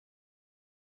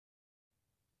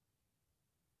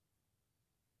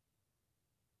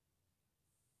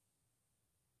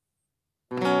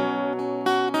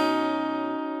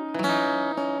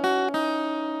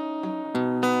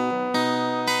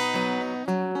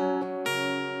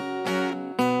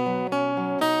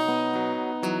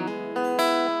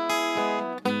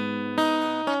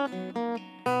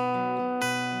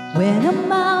When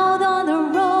I'm out on the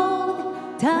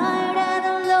road, tired and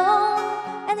alone,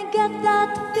 and I get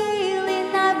that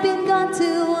feeling I've been gone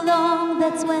too long,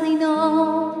 that's when I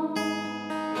know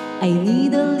I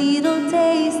need a little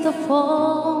taste of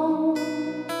home.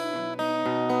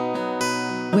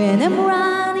 When I'm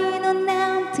running on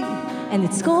empty and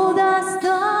it's cold as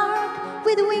dark,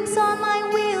 with wings on my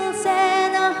wheels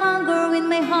and a hunger in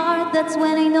my heart, that's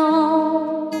when I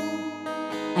know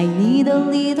I need a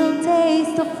little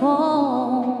taste of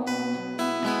home.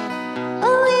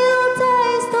 A little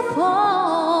taste of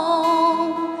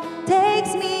home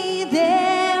takes me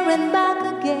there and back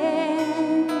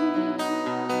again,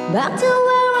 back to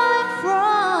where I'm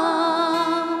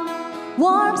from,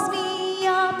 warms me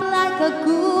up like a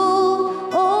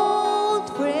good old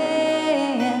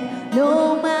friend.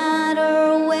 No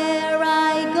matter where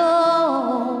I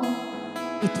go,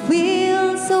 it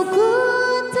feels so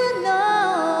good to know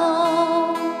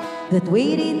that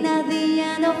waiting at the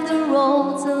end of the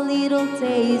road's a little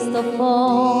taste of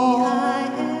home.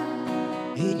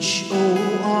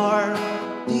 EIMHORDON,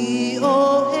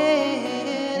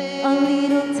 a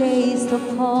little taste of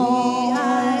home.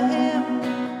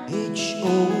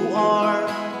 EIMHORDON,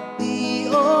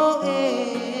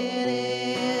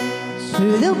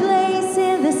 Through the blaze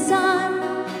in the sun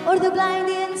or the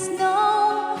blinding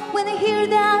snow, when I hear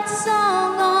that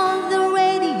song on the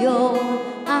radio,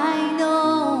 I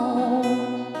know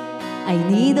I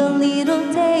need a little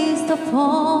taste of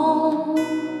home.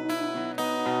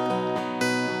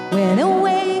 When I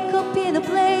wake up in a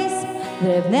place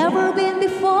that I've never been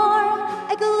before,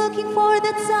 I go looking for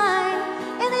that sign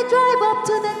and I drive up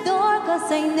to the door, 'cause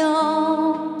I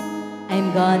know I'm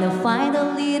gonna find a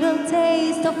little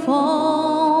taste of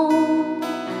home.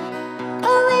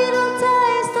 A little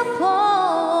taste of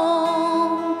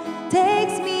home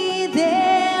takes me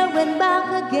there and back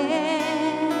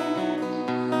again,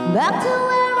 back to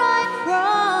where I'm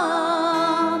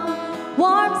from,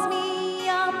 warms me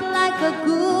up like a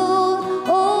good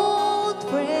old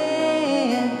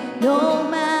friend. No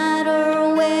matter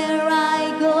where I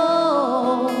go,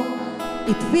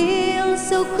 it feels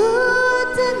so good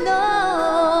to know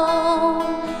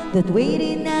that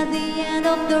waiting at the end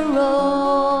of the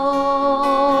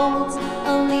road's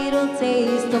a little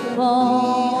taste of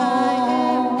home.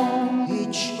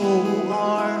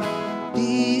 EIMHORDON,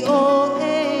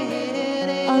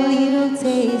 A little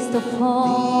taste of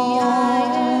home.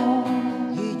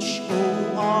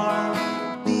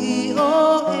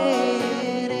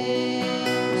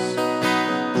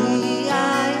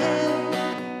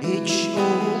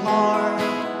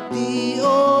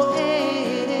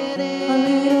 A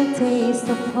little taste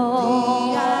of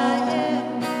home.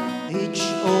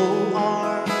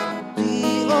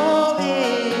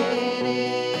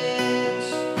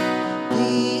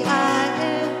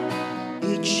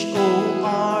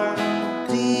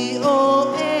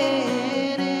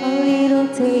 A little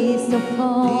taste of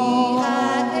home.